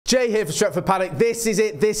Jay here for Stretford Paddock. This is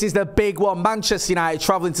it. This is the big one. Manchester United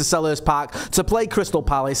travelling to Selhurst Park to play Crystal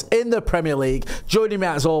Palace in the Premier League. Joining me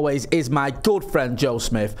as always is my good friend Joe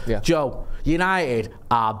Smith. Yeah. Joe, United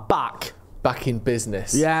are back. Back in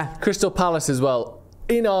business. Yeah. Crystal Palace as well.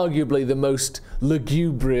 Inarguably the most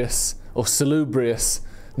lugubrious or salubrious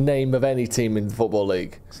name of any team in the Football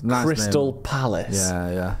League. Nice Crystal name. Palace.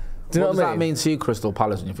 Yeah. Do you know what does what I that mean to you, Crystal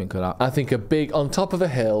Palace, when you think of that? I think a big, on top of a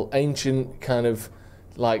hill, ancient kind of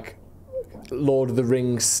like Lord of the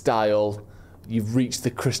Rings style. You've reached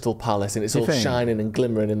the Crystal Palace and it's all shining and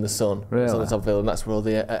glimmering in the sun. Really? It's on the top of the hill, and that's where all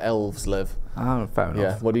the elves live. Oh, fair enough.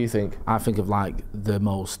 Yeah. What do you think? I think of like the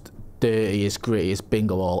most dirtiest, grittiest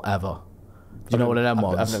bingo hall ever. Do you know what of them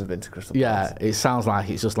ones? I've never been to Crystal Palace. Yeah, it sounds like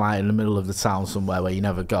it's just like in the middle of the town somewhere where you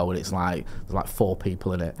never go, and it's like there's like 4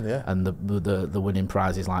 people in it. Yeah. And the winning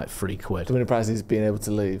prize is like £3. The winning prize is being able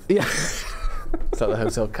to leave. Yeah. It's like the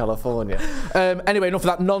Hotel California. Anyway, enough of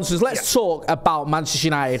that nonsense. Let's talk about Manchester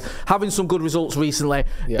United having some good results recently.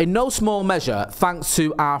 Yeah. In no small measure, thanks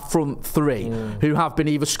to our front three, who have been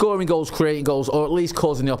either scoring goals, creating goals, or at least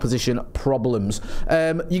causing the opposition problems.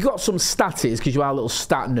 You got some statties, because you are a little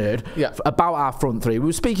stat nerd, about our front three. We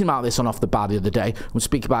were speaking about this on Off the Bar the other day. We'll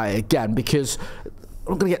speak about it again, because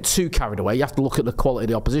I'm not going to get too carried away. You have to look at the quality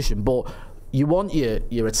of the opposition, but you want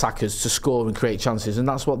your attackers to score and create chances, and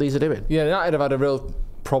that's what these are doing. Yeah, United have had a real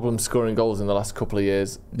problem scoring goals in the last couple of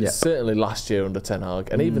years. Yeah. Certainly last year under Ten Hag,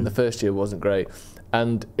 and even the first year wasn't great.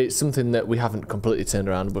 And it's something that we haven't completely turned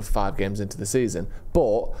around with 5 games into the season.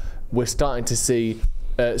 But we're starting to see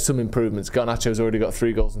some improvements. Garnacho's already got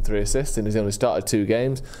 3 goals and 3 assists, and he's only started 2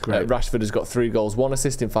 games. Rashford has got 3 goals, 1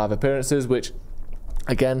 assist in 5 appearances, which,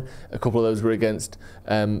 again, a couple of those were against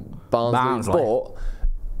Barnsley.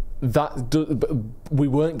 But we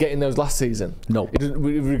weren't getting those last season. No.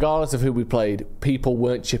 Regardless of who we played, people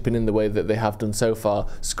weren't chipping in the way that they have done so far.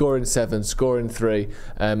 Scoring 7, scoring 3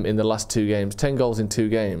 in the last 2 games. 10 goals in 2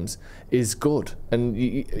 games is good. And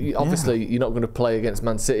obviously, you're not going to play against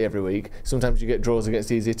Man City every week. Sometimes you get draws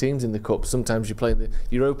against easier teams in the Cup. Sometimes you play in the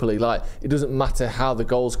Europa League. Like, it doesn't matter how the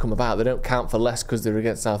goals come about. They don't count for less because they're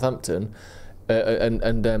against Southampton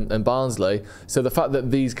and Barnsley. So the fact that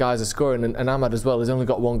these guys are scoring, and Ahmad as well, has only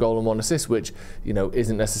got 1 goal and 1 assist, which, you know,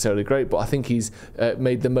 isn't necessarily great, but I think he's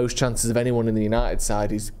made the most chances of anyone in the United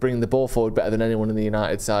side. He's bringing the ball forward better than anyone in the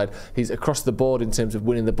United side. He's across the board in terms of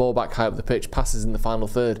winning the ball back high up the pitch, passes in the final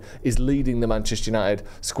third, is leading the Manchester United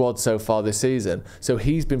squad so far this season. So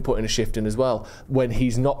he's been putting a shift in as well, when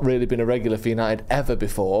he's not really been a regular for United ever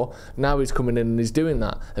before. Now he's coming in and he's doing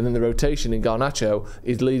that. And then the rotation in Garnacho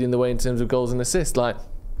is leading the way in terms of goals and assists. Like,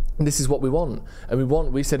 this is what we want. And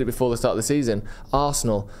we said it before the start of the season,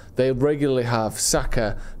 Arsenal, they regularly have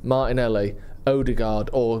Saka, Martinelli,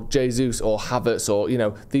 Odegaard or Jesus or Havertz, or, you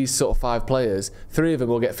know, these sort of 5 players. 3 of them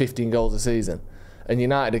will get 15 goals a season, and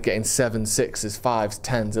United are getting 7, 6s, 5s,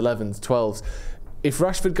 10s, 11s, 12s. If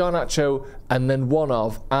Rashford, Garnacho, and then one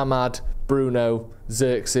of Ahmad, Bruno,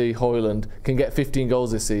 Xerxes, Højlund can get 15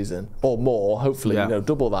 goals this season or more, hopefully, you know,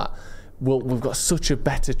 double that, we've got such a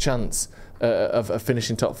better chance of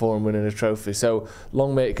finishing top 4 and winning a trophy. So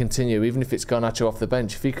long may it continue, even if it's Garnacho off the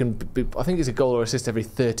bench. If he can I think it's a goal or assist every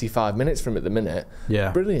 35 minutes from at the minute.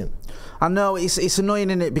 Yeah, brilliant. I know it's annoying,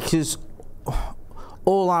 isn't it, because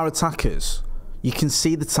all our attackers, you can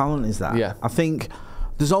see the talent is there. Yeah. I think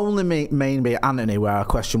there's only maybe Anthony where I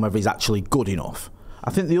question whether he's actually good enough. I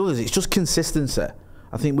think the others, it's just consistency.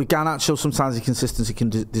 I think with Garnacho, sometimes the consistency can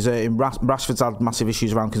desert him. Rashford's had massive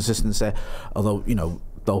issues around consistency, although, you know,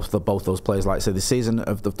 both those players, like I said, this season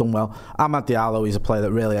have done well. Amad Diallo is a player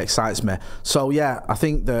that really excites me. So yeah, I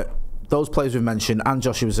think that those players we've mentioned, and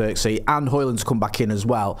Joshua Xerxes, and Højlund's come back in as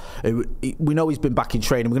well. We know he's been back in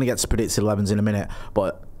training. We're going to get to predicted 11s in a minute,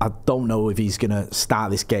 but I don't know if he's going to start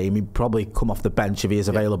this game. He'd probably come off the bench if he is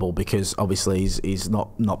available, because obviously he's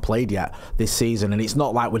not played yet this season, and it's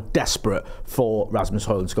not like we're desperate for Rasmus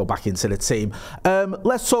Højlund to go back into the team.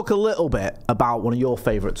 Let's talk a little bit about one of your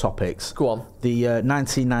favourite topics. Go on. The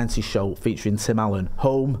 1990 show featuring Tim Allen,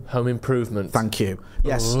 Home Improvement. Thank you.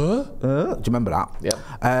 Yes. Do you remember that?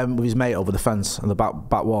 Yeah. With his mate over the fence and the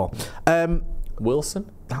back wall. Wilson?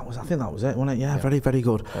 I think that was it, wasn't it? Yeah. Very, very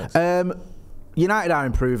good. Nice. United are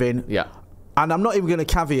improving. Yeah. And I'm not even going to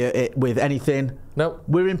caveat it with anything. No.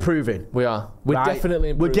 We're improving. We are. We're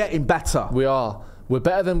definitely improving. We're getting better. We are. We're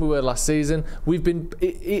better than we were last season. We've been...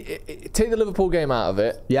 take the Liverpool game out of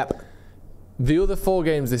it. Yep. The other 4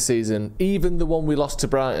 games this season, even the one we lost to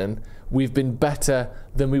Brighton, we've been better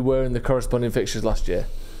than we were in the corresponding fixtures last year.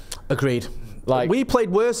 Agreed. Like, we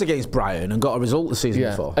played worse against Brighton and got a result the season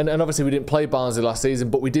before. And obviously we didn't play Barnsley last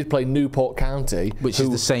season, but we did play Newport County, which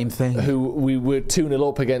is the same thing. Who we were 2-0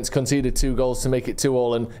 up against, conceded 2 goals to make it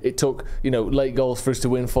 2-2, and it took late goals for us to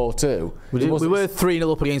win 4-2. We were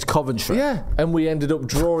 3-0 up against Coventry. Yeah, and we ended up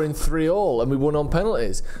drawing 3-3, and we won on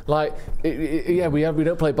penalties. Like, we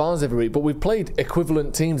don't play Barnsley every week, but we've played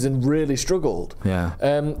equivalent teams and really struggled. Yeah.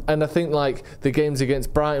 And I think like the games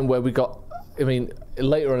against Brighton where we got. I mean,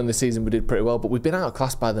 later on in the season we did pretty well, but we've been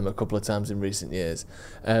outclassed by them a couple of times in recent years.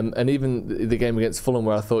 And even the game against Fulham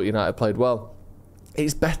where I thought United played well,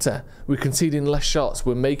 it's better. We're conceding less shots.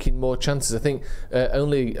 We're making more chances. I think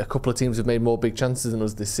only a couple of teams have made more big chances than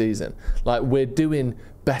us this season. Like, we're doing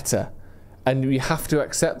better. And we have to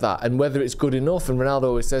accept that. And whether it's good enough, and Ronaldo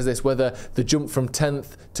always says this, whether the jump from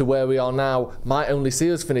 10th to where we are now might only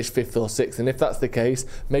see us finish 5th or 6th. And if that's the case,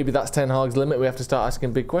 maybe that's Ten Hag's limit. We have to start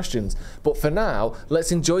asking big questions. But for now,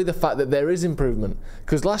 let's enjoy the fact that there is improvement.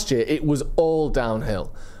 Because last year, it was all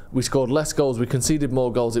downhill. We scored less goals. We conceded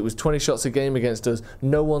more goals. It was 20 shots a game against us.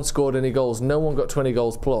 No one scored any goals. No one got 20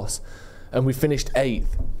 goals plus. And we finished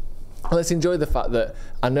 8th. Let's enjoy the fact that,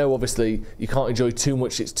 I know obviously you can't enjoy too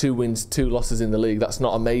much, it's 2 wins, 2 losses in the league. That's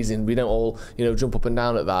not amazing. We don't all, jump up and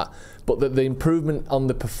down at that. But that the improvement on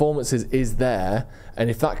the performances is there. And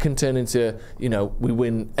if that can turn into, we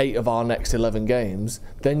win 8 of our next 11 games,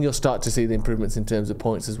 then you'll start to see the improvements in terms of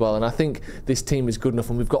points as well. And I think this team is good enough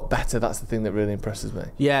and we've got better. That's the thing that really impresses me.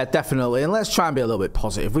 Yeah, definitely. And let's try and be a little bit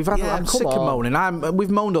positive. I'm sick of moaning. We've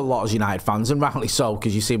moaned a lot as United fans, and rightly so,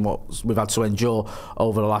 because you've seen what we've had to endure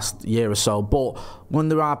over the last year or so. But when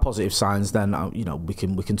there are positive signs, then we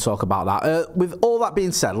can talk about that. With all that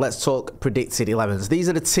being said, let's talk predicted 11s. These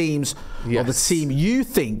are the teams, or the team you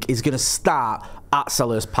think is going to start at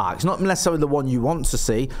Selhurst Park. It's not necessarily the one you want to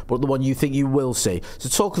see, but the one you think you will see. So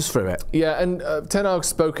talk us through it. Yeah, and Ten Hag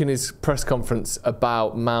spoke in his press conference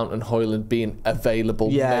about Mount and Hoyland being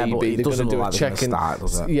available. Yeah, maybe but it doesn't look like they're going to start,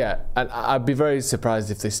 does it? Yeah, and I'd be very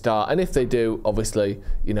surprised if they start. And if they do, obviously,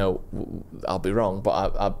 I'll be wrong.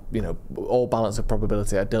 But I all balance of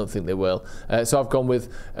probability, I don't think they will. So I've gone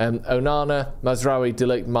with Onana, Mazraoui, De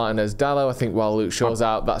Ligt, Martinez, Dallo. I think while Luke Shaw's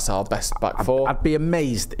out, that's our best back 4. I'd be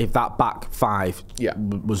amazed if that back 5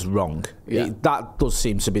 was wrong. That does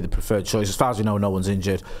seem to be the preferred choice. As far as we know, no one's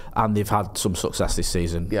injured, and they've had some success this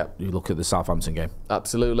season. Yeah, you look at the Southampton game.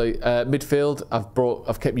 Absolutely. Midfield,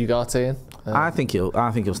 I've kept Ugarte in. I think he'll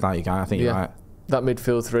start Ugarte. I think you're right. That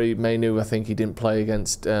midfield 3, Mainu, I think he didn't play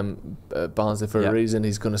against Barnsley for a reason.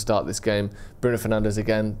 He's going to start this game. Bruno Fernandes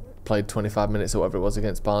again played 25 minutes or whatever it was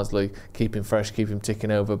against Barnsley. Keep him fresh, keep him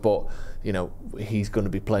ticking over. But he's going to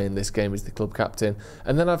be playing this game as the club captain.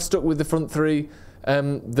 And then I've stuck with the front 3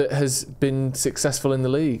 that has been successful in the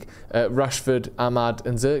league. Rashford, Ahmad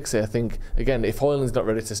and Xerxes. I think, again, if Hoyland's not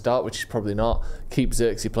ready to start, which he's probably not, keep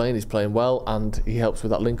Xerxes playing. He's playing well and he helps with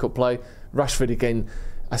that link-up play. Rashford, again,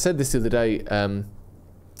 I said this the other day on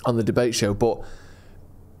the debate show, but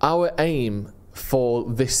our aim for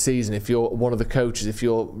this season, if you're one of the coaches, if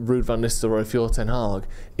you're Ruud van Nistelrooy or if you're Ten Hag,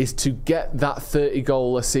 is to get that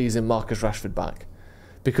 30-goal a season Marcus Rashford back.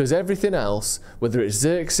 Because everything else, whether it's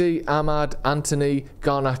Xerxes, Ahmad, Anthony,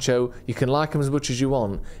 Garnacho, you can like them as much as you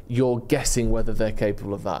want, you're guessing whether they're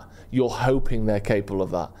capable of that. You're hoping they're capable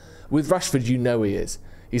of that. With Rashford, you know he is.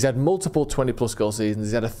 He's had multiple 20-plus goal seasons.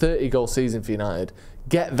 He's had a 30-goal season for United.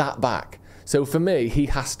 Get that back. So for me, he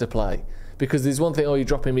has to play. Because there's one thing, you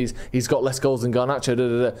drop him, he's got less goals than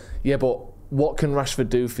Garnacho, Yeah, but what can Rashford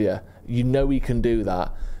do for you? You know he can do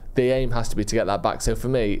that. The aim has to be to get that back. So for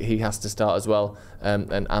me, he has to start as well.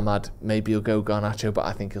 And Ahmad, maybe he'll go Garnacho, but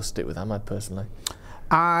I think he'll stick with Ahmad personally.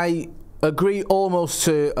 I agree almost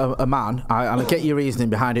to a man. I get your reasoning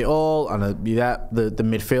behind it all. And the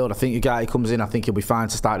midfield, I think your guy comes in, I think he'll be fine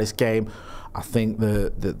to start this game. I think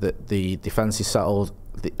the defence is settled.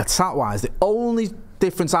 Attack-wise, the only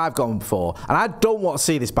difference I've gone for, and I don't want to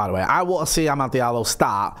see this, by the way, I want to see Amad Diallo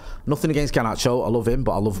start. Nothing against Garnacho, I love him,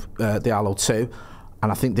 but I love Diallo too.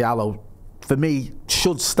 And I think Diallo, for me,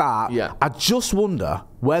 should start. Yeah. I just wonder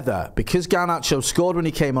whether, because Garnacho scored when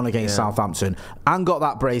he came on against Southampton and got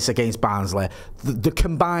that brace against Barnsley, the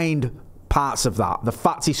combined parts of that, the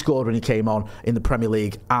fact he scored when he came on in the Premier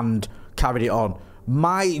League and carried it on,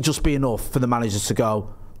 might just be enough for the managers to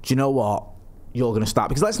go, do you know what, you're going to start.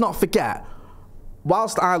 Because let's not forget,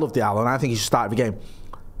 whilst I love Diallo and I think he should start every game,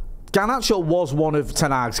 Garnacho was one of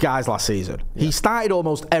Ten Hag's guys last season. Yeah. He started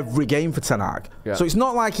almost every game for Ten Hag. Yeah. So it's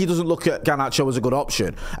not like he doesn't look at Garnacho as a good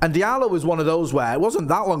option. And Diallo was one of those where, it wasn't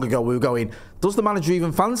that long ago we were going, does the manager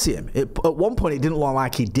even fancy him? At one point it didn't look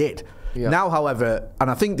like he did. Yeah. Now, however,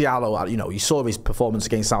 and I think Diallo, you saw his performance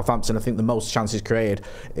against Southampton. I think the most chances created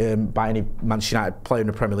by any Manchester United player in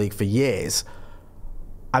the Premier League for years.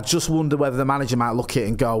 I just wonder whether the manager might look at it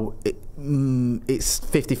and go, it's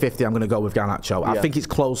 50-50, I'm going to go with Garnacho. Yeah. I think it's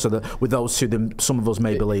closer with those two than some of us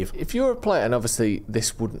may believe. If you're a player, and obviously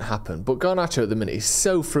this wouldn't happen, but Garnacho at the minute is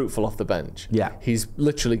so fruitful off the bench. Yeah. He's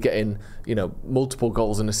literally getting, multiple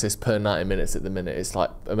goals and assists per 90 minutes at the minute. It's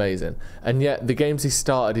like amazing. And yet the games he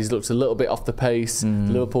started, he's looked a little bit off the pace. The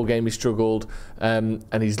Liverpool game he struggled, and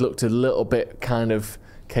he's looked a little bit kind of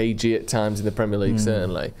cagey at times in the Premier League,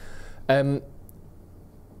 certainly.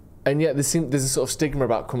 And yet there's a sort of stigma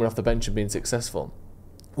about coming off the bench and being successful.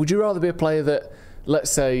 Would you rather be a player that,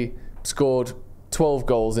 let's say, scored 12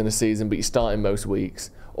 goals in a season but you're starting most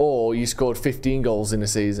weeks, or you scored 15 goals in a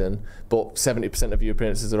season but 70% of your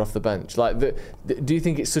appearances are off the bench? Like, do you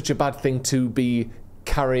think it's such a bad thing to be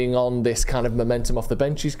carrying on this kind of momentum off the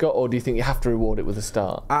bench he's got, or do you think you have to reward it with a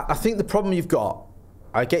start? I think the problem you've got,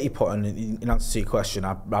 I get your point, and in answer to your question,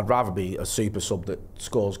 I'd rather be a super sub that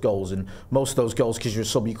scores goals, and most of those goals, because you're a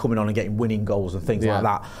sub, you're coming on and getting winning goals and things like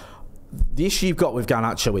that. The issue you've got with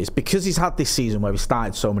Garnacho is, because he's had this season where he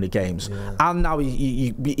started so many games, and now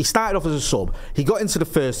he started off as a sub, he got into the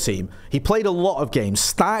first team, he played a lot of games,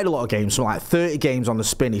 started a lot of games, so like 30 games on the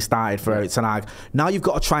spin he started for Erik ten Hag. Now you've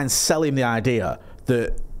got to try and sell him the idea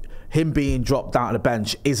that him being dropped down to the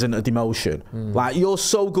bench isn't a demotion. Like, you're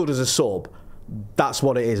so good as a sub, that's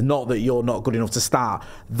what it is, not that you're not good enough to start.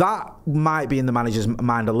 That might be in the manager's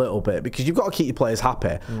mind a little bit, because you've got to keep your players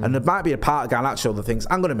happy. And there might be a part of Garnacho that thinks,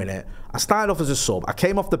 hang on a minute, I started off as a sub, I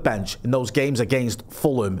came off the bench in those games against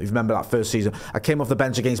Fulham, if you remember that first season, I came off the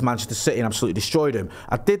bench against Manchester City and absolutely destroyed him.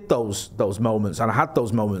 I did those moments, and I had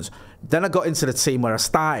those moments. Then I got into the team where I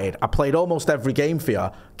started, I played almost every game for you,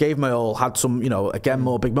 gave my all, had some, again,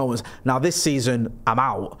 more big moments. Now this season, I'm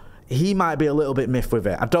out. He might be a little bit miffed with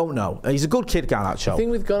it. I don't know. He's a good kid, Garnacho. The thing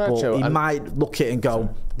with Garnacho, he might look at it and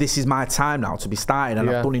go, this is my time now to be starting, and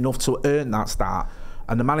I've done enough to earn that start.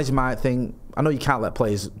 And the manager might think, I know you can't let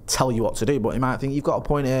players tell you what to do, but he might think, you've got a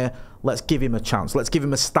point here, let's give him a chance. Let's give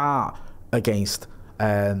him a start against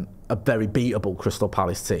a very beatable Crystal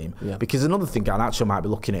Palace team. Because another thing Garnacho might be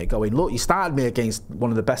looking at, going, look, you started me against one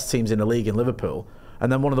of the best teams in the league in Liverpool, and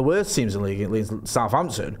then one of the worst teams in the league in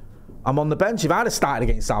Southampton. I'm on the bench. If I'd have started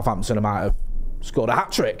against Southampton, I might have scored a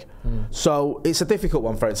hat-trick. So it's a difficult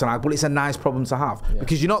one for Erik ten Hag, but it's a nice problem to have,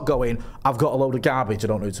 because you're not going, I've got a load of garbage, I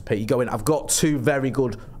don't know who to pick. You're going, I've got two very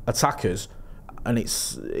good attackers, and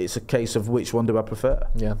it's a case of which one do I prefer.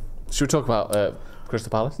 Yeah. Should we talk about Crystal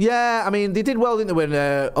Palace? Yeah, I mean, they did well, didn't they, when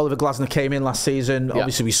Oliver Glasner came in last season.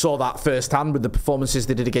 Obviously, we saw that firsthand with the performances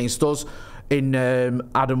they did against us in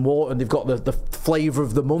Adam Wharton. They've got the flavour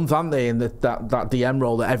of the month, haven't they, in that DM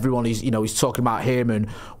role that everyone is, he's talking about him and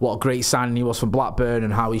what a great signing he was from Blackburn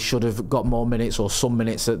and how he should have got more minutes or some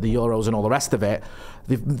minutes at the Euros and all the rest of it.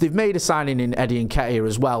 They've made a signing in Eddie Nketiah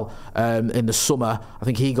as well in the summer. I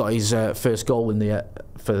think he got his first goal in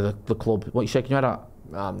for the club. What are you shaking your head at?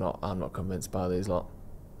 I'm not convinced by these lot.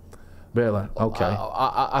 Really? Okay.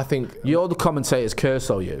 I think you're the commentator's curse,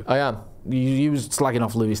 though. I am. You was slagging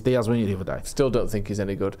off Luis Diaz, weren't you, the other day? Still don't think he's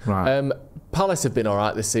any good. Right. Palace have been all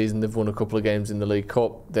right this season. They've won a couple of games in the League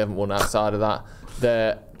Cup. They haven't won outside of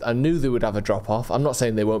that. I knew they would have a drop off. I'm not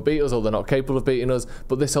saying they won't beat us or they're not capable of beating us,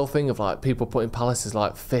 but this whole thing of like people putting Palace as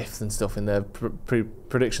like fifth and stuff in their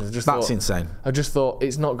predictions, that's insane. I just thought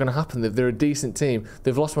it's not going to happen. They're a decent team.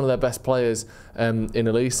 They've lost one of their best players in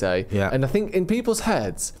Elise, and I think in people's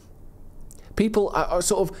heads, people are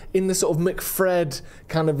sort of in the sort of McFred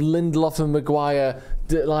kind of Lindelof and Maguire,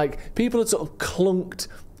 like people had sort of clunked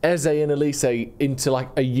Eze and Elise into like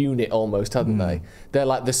a unit almost, hadn't they? They're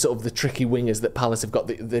like the sort of the tricky wingers that Palace have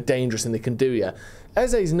got. They're dangerous and they can do you.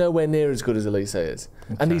 Eze's nowhere near as good as Elise is,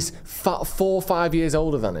 and he's 4 or 5 years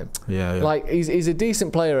older than him. Like he's a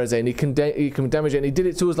decent player, Eze, and he can damage it. And he did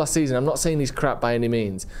it to us last season. I'm not saying he's crap by any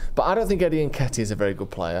means, but I don't think Eddie Nketiah is a very good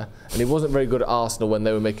player, and he wasn't very good at Arsenal when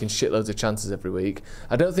they were making shitloads of chances every week.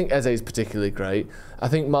 I don't think Eze is particularly great. I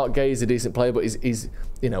think Mark Gay is a decent player, but he's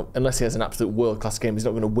unless he has an absolute world-class game, he's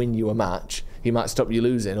not going to win you a match. He might stop you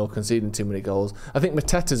losing or conceding too many goals. I think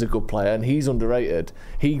Mateta's a good player and he's underrated.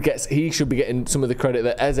 He should be getting some of the credit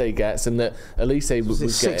that Eze gets and that Elise was getting.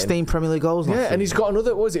 16 Premier League goals. Yeah, and he's got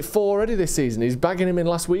another, 4 already this season. He's bagging him in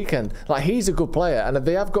last weekend. Like, he's a good player, and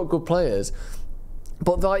they have got good players.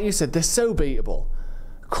 But like you said, they're so beatable.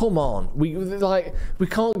 Come on, we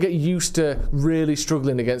can't get used to really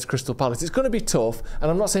struggling against Crystal Palace. It's going to be tough, and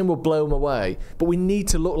I'm not saying we'll blow them away, but we need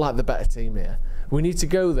to look like the better team here. We need to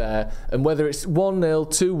go there, and whether it's 1-0,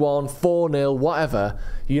 2-1, 4-0, whatever,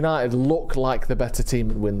 United look like the better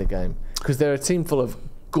team and win the game. Because they're a team full of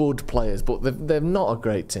good players, but they're not a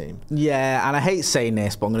great team. Yeah, and I hate saying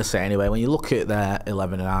this, but I'm going to say it anyway. When you look at their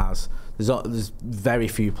 11 and ours, there's very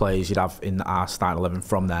few players you'd have in our starting 11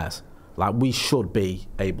 from theirs. Like, we should be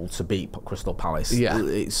able to beat Crystal Palace. Yeah.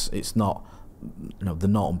 It's not... No, they're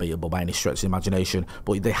not unbeatable by any stretch of the imagination,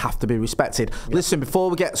 but they have to be respected. Yeah. Listen,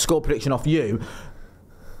 before we get score prediction off you,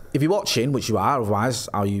 if you're watching, which you are, otherwise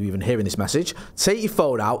how are you even hearing this message, take your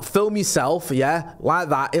phone out, film yourself, like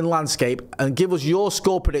that, in landscape, and give us your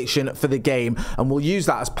score prediction for the game, and we'll use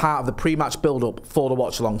that as part of the pre-match build-up for the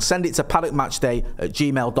watch-along. Send it to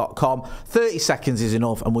paddockmatchday@gmail.com. 30 seconds is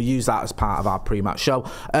enough, and we'll use that as part of our pre-match show.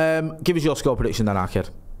 Give us your score prediction then,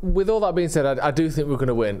 Arkid. With all that being said, I do think we're going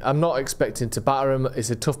to win. I'm not expecting to batter them. It's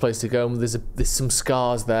a tough place to go. There's some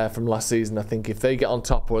scars there from last season. I think if they get on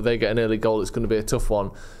top or they get an early goal, it's going to be a tough one.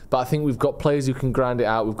 But I think we've got players who can grind it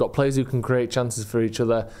out. We've got players who can create chances for each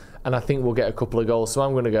other. And I think we'll get a couple of goals. So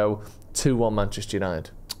I'm going to go 2-1 Manchester United.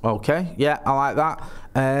 Okay, yeah, I like that.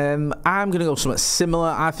 I'm going to go something similar.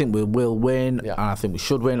 I think we will win, and I think we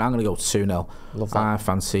should win. I'm going to go 2-0. Love that. I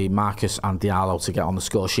fancy Marcus and Diallo to get on the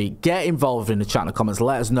score sheet. Get involved in the chat in the comments.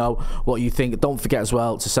 Let us know what you think. Don't forget as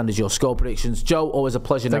well to send us your score predictions. Joe, always a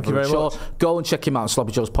pleasure. Thank you very much. Go and check him out on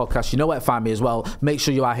Sloppy Joe's podcast. You know where to find me as well. Make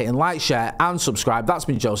sure you are hitting like, share, and subscribe. That's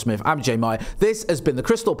been Joe Smith. I'm Jay Moy. This has been the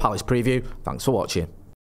Crystal Palace preview. Thanks for watching.